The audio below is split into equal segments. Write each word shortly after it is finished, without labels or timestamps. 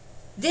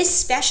This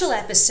special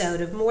episode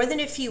of More Than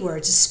a Few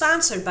Words is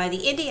sponsored by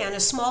the Indiana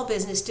Small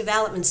Business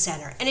Development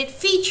Center, and it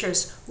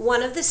features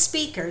one of the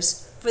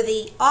speakers for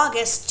the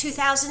August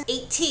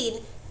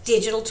 2018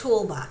 Digital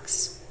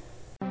Toolbox.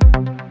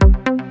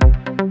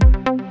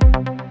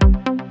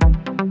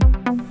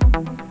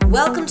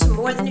 Welcome to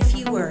More Than a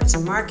Few Words, a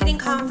marketing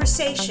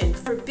conversation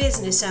for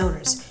business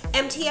owners.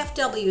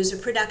 MTFW is a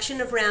production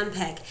of Round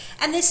Peg,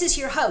 and this is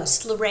your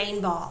host, Lorraine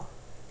Ball.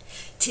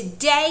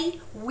 Today,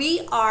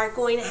 we are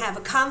going to have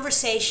a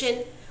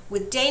conversation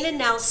with Dana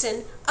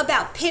Nelson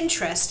about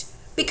Pinterest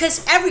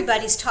because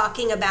everybody's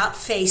talking about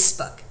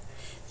Facebook.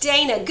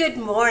 Dana, good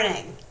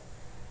morning.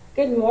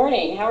 Good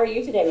morning. How are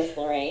you today, Miss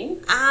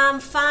Lorraine?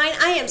 I'm fine.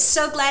 I am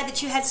so glad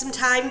that you had some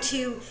time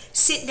to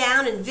sit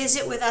down and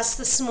visit with us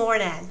this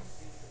morning.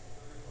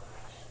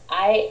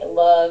 I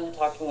love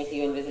talking with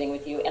you and visiting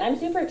with you, and I'm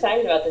super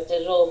excited about this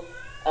digital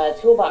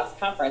toolbox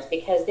conference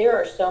because there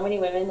are so many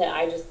women that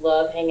I just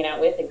love hanging out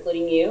with,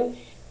 including you,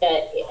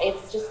 that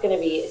it's just going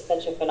to be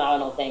such a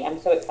phenomenal thing. I'm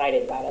so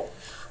excited about it.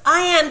 I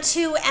am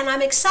too, and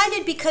I'm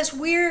excited because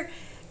we're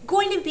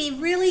going to be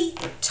really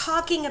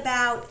talking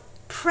about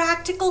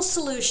practical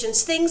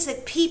solutions, things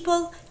that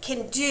people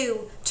can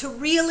do to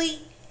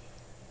really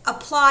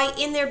apply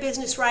in their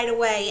business right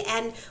away.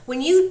 And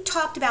when you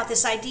talked about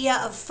this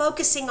idea of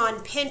focusing on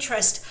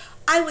Pinterest,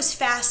 I was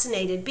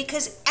fascinated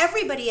because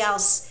everybody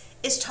else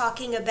is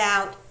talking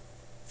about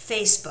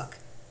Facebook.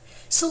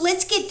 So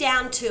let's get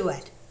down to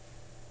it.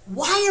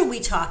 Why are we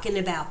talking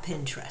about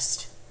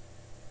Pinterest?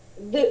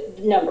 The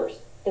numbers.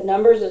 The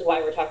numbers is why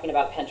we're talking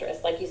about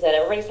Pinterest. Like you said,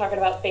 everybody's talking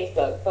about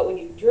Facebook, but when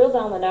you drill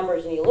down the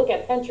numbers and you look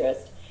at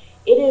Pinterest,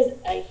 it is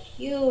a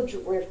huge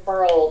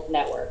referral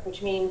network,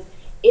 which means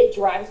it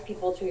drives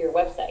people to your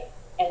website,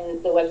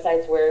 and the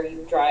website's where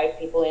you drive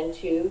people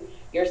into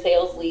your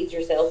sales leads,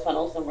 your sales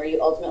funnels, and where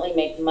you ultimately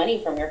make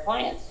money from your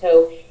clients.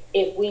 So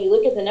if we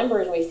look at the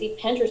numbers and we see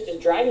Pinterest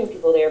is driving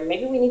people there,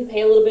 maybe we need to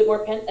pay a little bit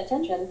more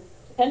attention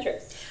to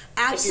Pinterest.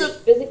 Absolutely.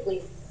 If you're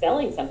physically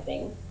selling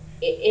something,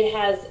 it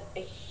has a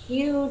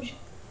huge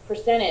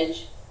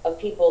percentage of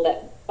people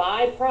that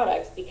buy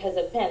products because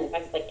of pins. In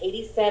fact, it's like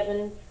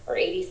 87 or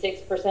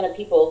 86% of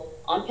people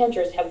on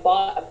Pinterest have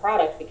bought a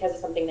product because of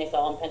something they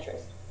saw on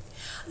Pinterest.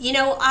 You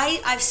know,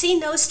 I've seen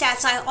those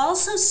stats. I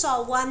also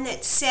saw one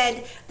that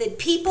said that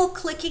people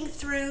clicking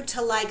through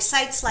to like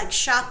sites like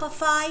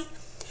Shopify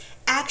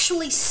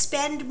actually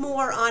spend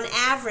more on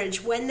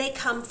average when they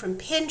come from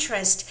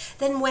Pinterest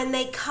than when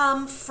they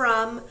come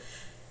from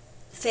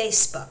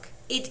Facebook.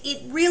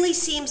 It really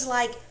seems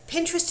like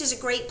Pinterest is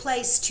a great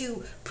place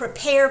to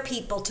prepare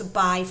people to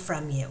buy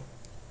from you.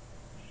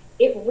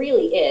 It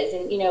really is.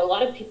 And, you know, a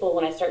lot of people,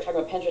 when I start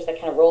talking about Pinterest, they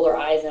kind of roll their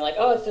eyes and they're like,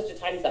 oh, it's just a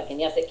time suck. And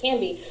yes, it can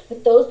be.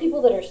 But those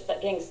people that are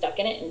getting stuck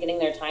in it and getting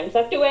their time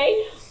sucked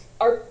away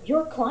are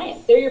your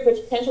clients. They're your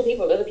potential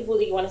people. They're the people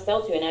that you want to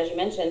sell to. And as you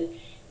mentioned,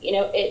 you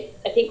know,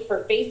 I think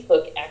for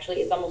Facebook,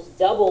 actually, it's almost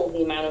double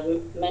the amount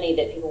of money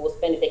that people will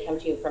spend if they come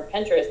to you from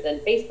Pinterest than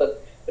Facebook.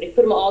 But if you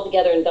put them all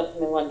together and dump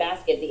them in one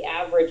basket, the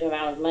average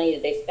amount of money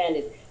that they spend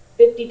is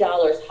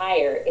 $50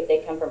 higher if they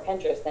come from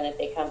Pinterest than if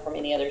they come from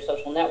any other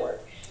social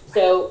network.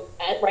 So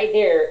right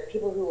there,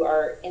 people who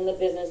are in the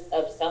business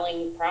of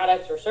selling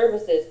products or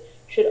services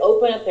should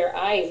open up their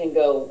eyes and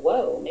go,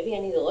 whoa, maybe I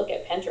need to look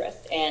at Pinterest.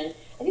 And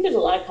I think there's a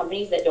lot of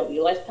companies that don't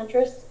utilize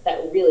Pinterest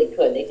that really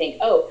could. They think,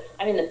 oh,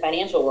 I'm in the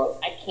financial world,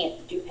 I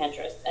can't do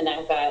Pinterest. And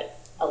I've got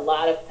a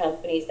lot of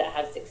companies that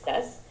have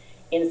success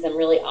in some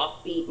really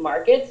offbeat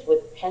markets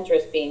with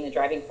Pinterest being the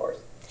driving force.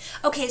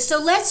 Okay, so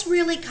let's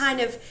really kind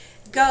of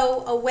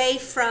go away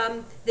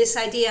from this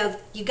idea of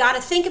you got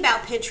to think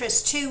about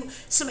Pinterest to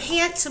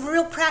some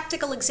real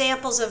practical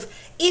examples of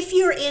if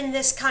you're in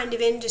this kind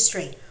of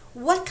industry,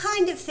 what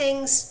kind of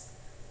things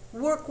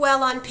work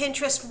well on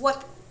Pinterest?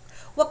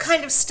 What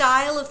kind of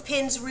style of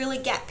pins really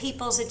get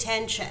people's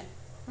attention?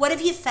 What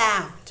have you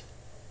found?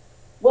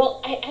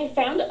 Well, I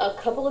found a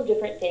couple of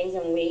different things,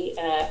 and we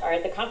are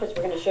at the conference.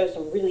 We're going to show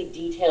some really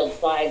detailed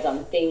slides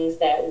on things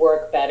that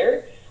work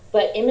better,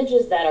 but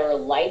images that are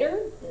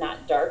lighter,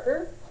 not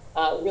darker,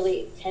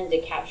 really tend to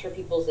capture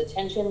people's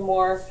attention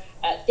more.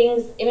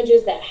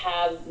 Images that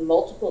have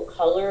multiple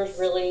colors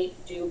really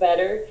do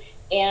better,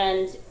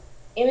 and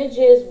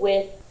images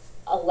with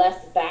a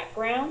less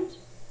background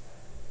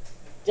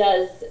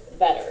does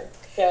better.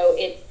 So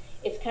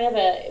it's kind of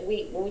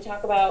when we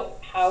talk about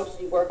how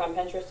to work on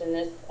Pinterest in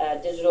this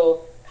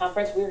digital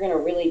conference, we're going to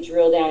really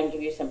drill down and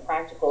give you some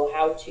practical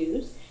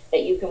how-tos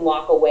that you can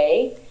walk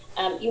away.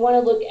 You want to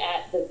look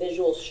at the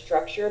visual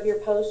structure of your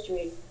post.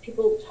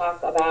 People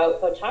talk about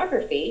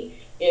photography.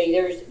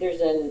 You know,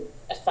 there's a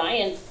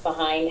science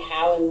behind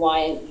how and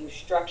why you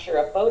structure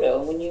a photo.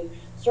 And when you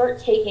start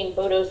taking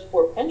photos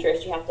for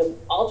Pinterest, you have to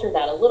alter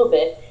that a little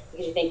bit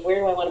because you think, where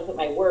do I want to put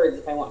my words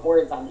if I want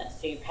words on this?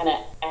 So you kind of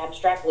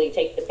abstractly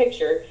take the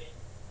picture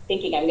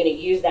thinking I'm going to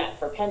use that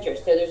for Pinterest.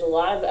 So there's a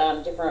lot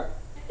of different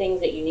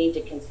things that you need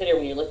to consider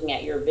when you're looking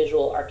at your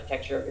visual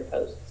architecture of your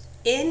posts.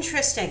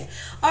 Interesting.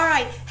 All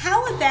right.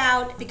 How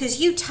about, because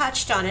you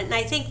touched on it, and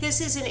I think this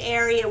is an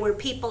area where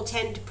people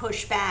tend to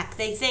push back.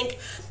 They think,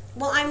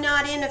 well, I'm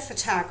not in a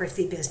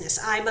photography business.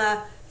 I'm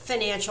a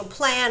financial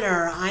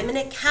planner, I'm an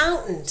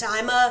accountant,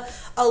 I'm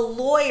a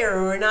lawyer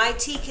or an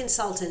IT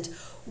consultant.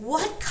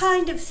 What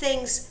kind of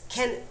things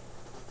can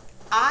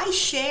I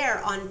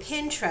share on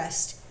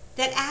Pinterest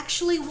that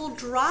actually will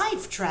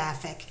drive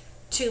traffic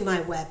to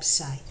my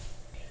website?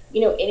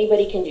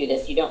 Anybody can do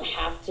this. You don't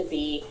have to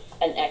be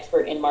an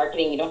expert in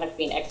marketing. You don't have to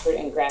be an expert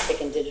in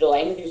graphic and digital. I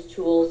introduce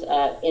tools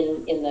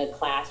in the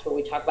class where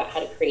we talk about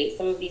how to create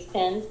some of these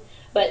pins.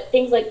 But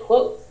things like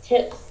quotes,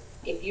 tips,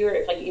 if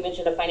like you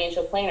mentioned, a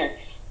financial planner,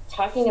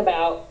 talking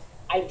about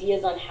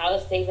ideas on how to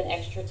save an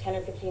extra 10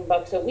 or 15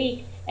 bucks a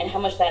week and how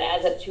much that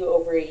adds up to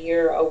over a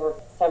year, over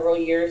several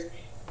years,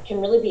 can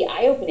really be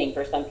eye-opening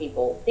for some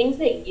people. Things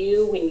that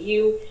when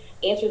you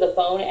answer the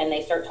phone and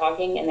they start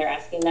talking and they're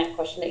asking that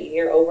question that you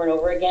hear over and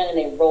over again, and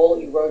you roll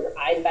your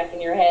eyes back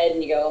in your head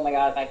and you go, oh my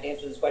God, if I could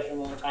answer this question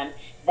one more time.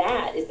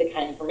 That is the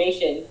kind of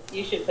information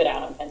you should put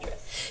out on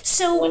Pinterest.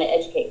 So you want to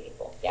educate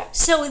people. Yeah.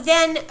 So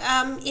then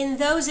in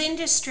those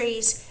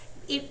industries,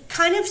 it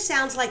kind of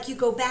sounds like you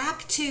go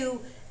back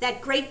to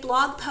that great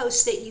blog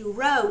post that you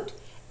wrote,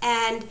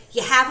 and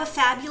you have a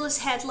fabulous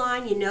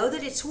headline, you know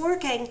that it's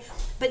working,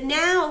 but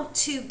now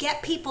to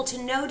get people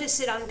to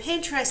notice it on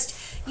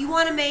Pinterest, you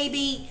want to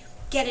maybe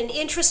get an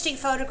interesting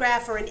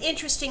photograph or an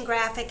interesting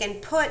graphic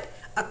and put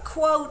a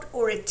quote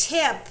or a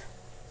tip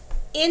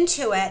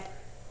into it,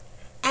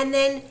 and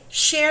then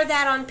share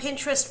that on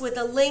Pinterest with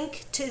a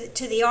link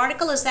to the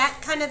article. Is that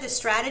kind of the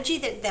strategy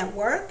that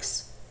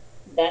works?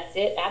 That's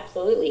it,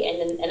 absolutely.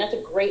 And that's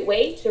a great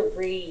way to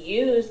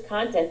reuse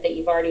content that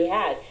you've already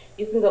had.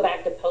 You can go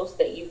back to posts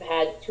that you've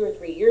had 2 or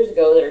 3 years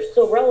ago that are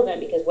still relevant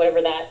because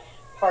whatever that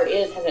part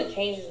is hasn't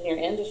changed in your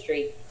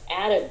industry.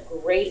 Add a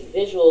great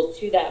visual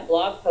to that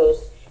blog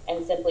post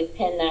and simply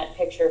pin that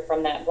picture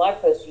from that blog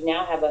post. You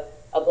now have a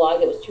blog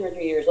that was 2 or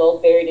 3 years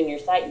old buried in your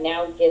site,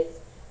 now gets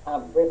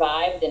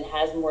revived and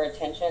has more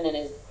attention and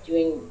is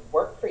doing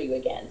work for you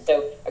again.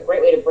 So a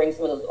great way to bring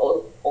some of those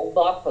old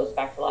blog posts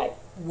back to life.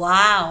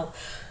 Wow.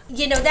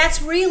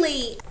 That's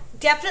really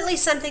definitely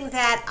something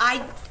that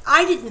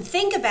I didn't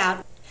think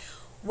about.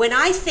 When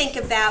I think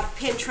about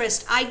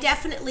Pinterest, I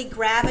definitely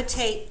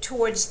gravitate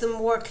towards the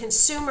more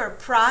consumer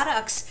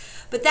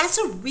products, but that's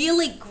a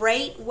really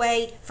great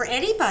way for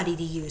anybody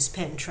to use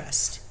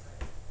Pinterest.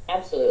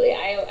 Absolutely.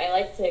 I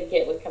like to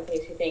get with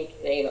companies who think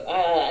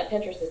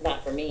Pinterest is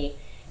not for me,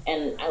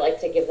 and I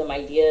like to give them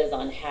ideas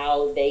on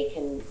how they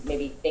can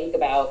maybe think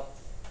about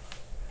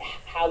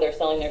how they're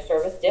selling their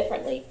service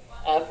differently.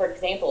 For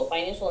example, a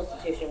financial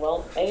institution,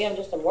 well, maybe I'm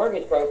just a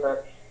mortgage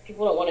broker.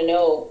 People don't want to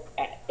know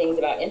things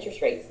about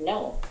interest rates.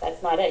 No,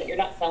 that's not it. You're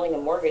not selling a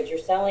mortgage. You're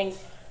selling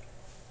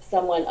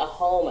someone a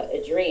home,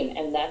 a dream,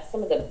 and that's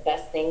some of the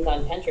best things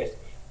on Pinterest.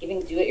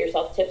 Giving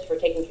do-it-yourself tips for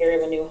taking care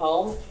of a new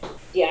home,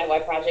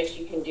 DIY projects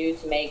you can do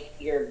to make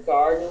your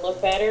garden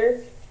look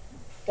better.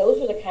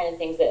 Those are the kind of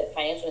things that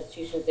financial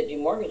institutions that do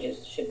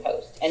mortgages should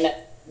post, and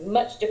that's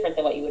much different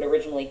than what you would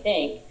originally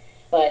think,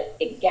 but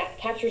it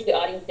captures the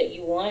audience that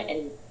you want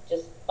and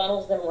just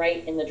funnels them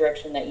right in the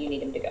direction that you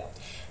need them to go.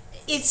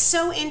 It's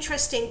so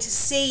interesting to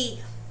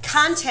see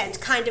content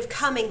kind of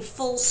coming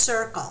full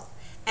circle,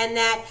 and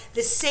that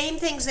the same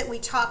things that we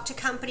talk to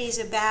companies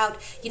about,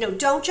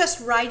 don't just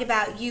write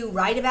about you,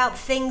 write about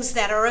things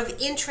that are of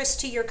interest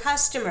to your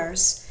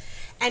customers,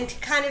 and to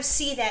kind of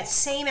see that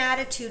same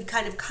attitude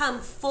kind of come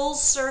full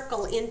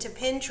circle into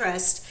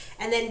Pinterest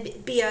and then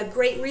be a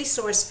great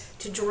resource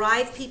to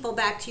drive people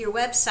back to your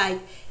website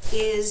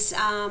is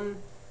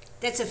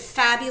that's a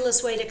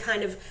fabulous way to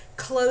kind of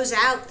close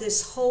out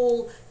this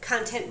whole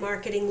content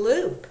marketing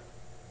loop.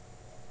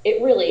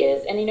 It really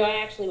is. And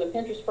I actually, when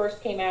Pinterest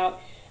first came out,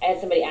 I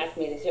had somebody ask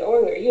me, they said,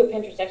 oh, are you a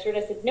Pinterest expert?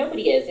 I said,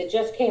 nobody is. It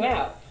just came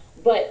out.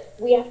 But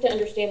we have to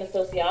understand the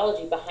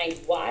sociology behind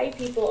why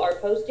people are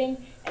posting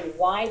and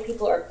why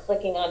people are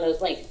clicking on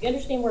those links. If you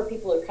understand where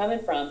people are coming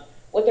from,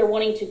 what they're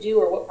wanting to do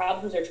or what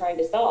problems they're trying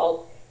to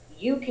solve,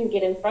 you can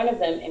get in front of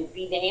them and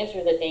be the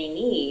answer that they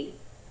need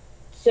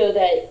so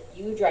that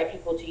you drive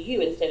people to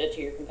you instead of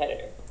to your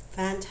competitor.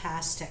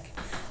 Fantastic.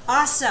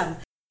 Awesome.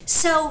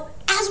 So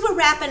as we're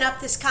wrapping up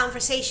this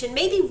conversation,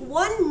 maybe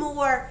one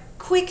more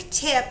quick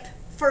tip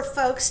for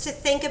folks to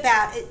think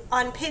about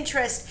on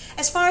Pinterest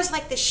as far as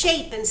like the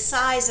shape and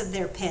size of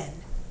their pin.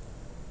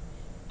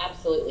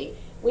 Absolutely.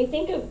 We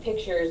think of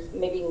pictures,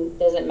 maybe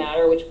doesn't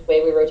matter which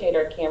way we rotate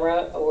our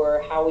camera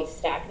or how we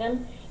stack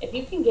them. If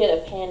you can get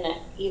a pin that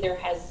either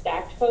has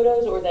stacked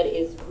photos or that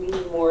is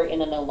really more in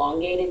an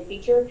elongated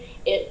feature,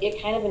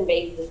 it kind of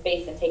invades the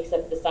space and takes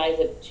up the size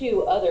of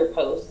 2 other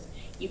posts.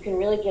 You can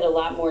really get a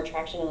lot more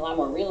traction and a lot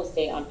more real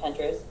estate on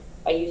Pinterest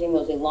by using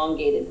those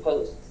elongated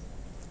posts.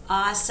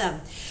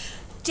 Awesome.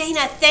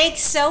 Dana,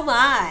 thanks so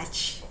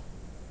much.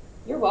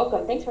 You're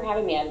welcome. Thanks for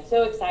having me. I'm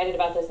so excited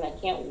about this and I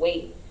can't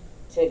wait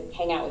to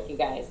hang out with you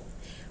guys.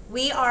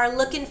 We are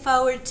looking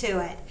forward to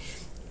it.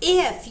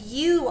 If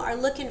you are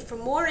looking for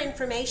more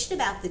information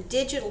about the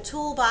Digital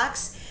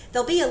Toolbox,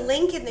 there'll be a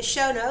link in the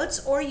show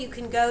notes, or you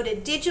can go to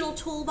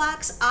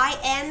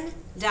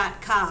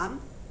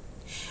digitaltoolboxin.com.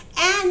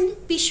 And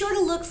be sure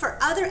to look for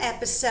other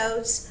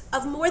episodes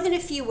of More Than a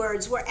Few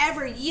Words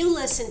wherever you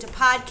listen to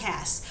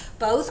podcasts,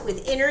 both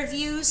with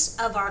interviews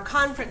of our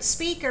conference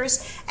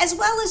speakers as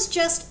well as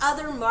just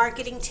other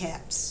marketing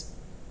tips.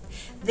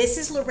 This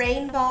is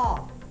Lorraine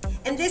Ball,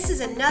 and this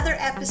is another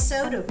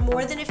episode of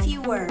More Than a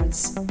Few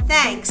Words.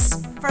 Thanks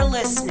for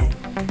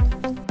listening.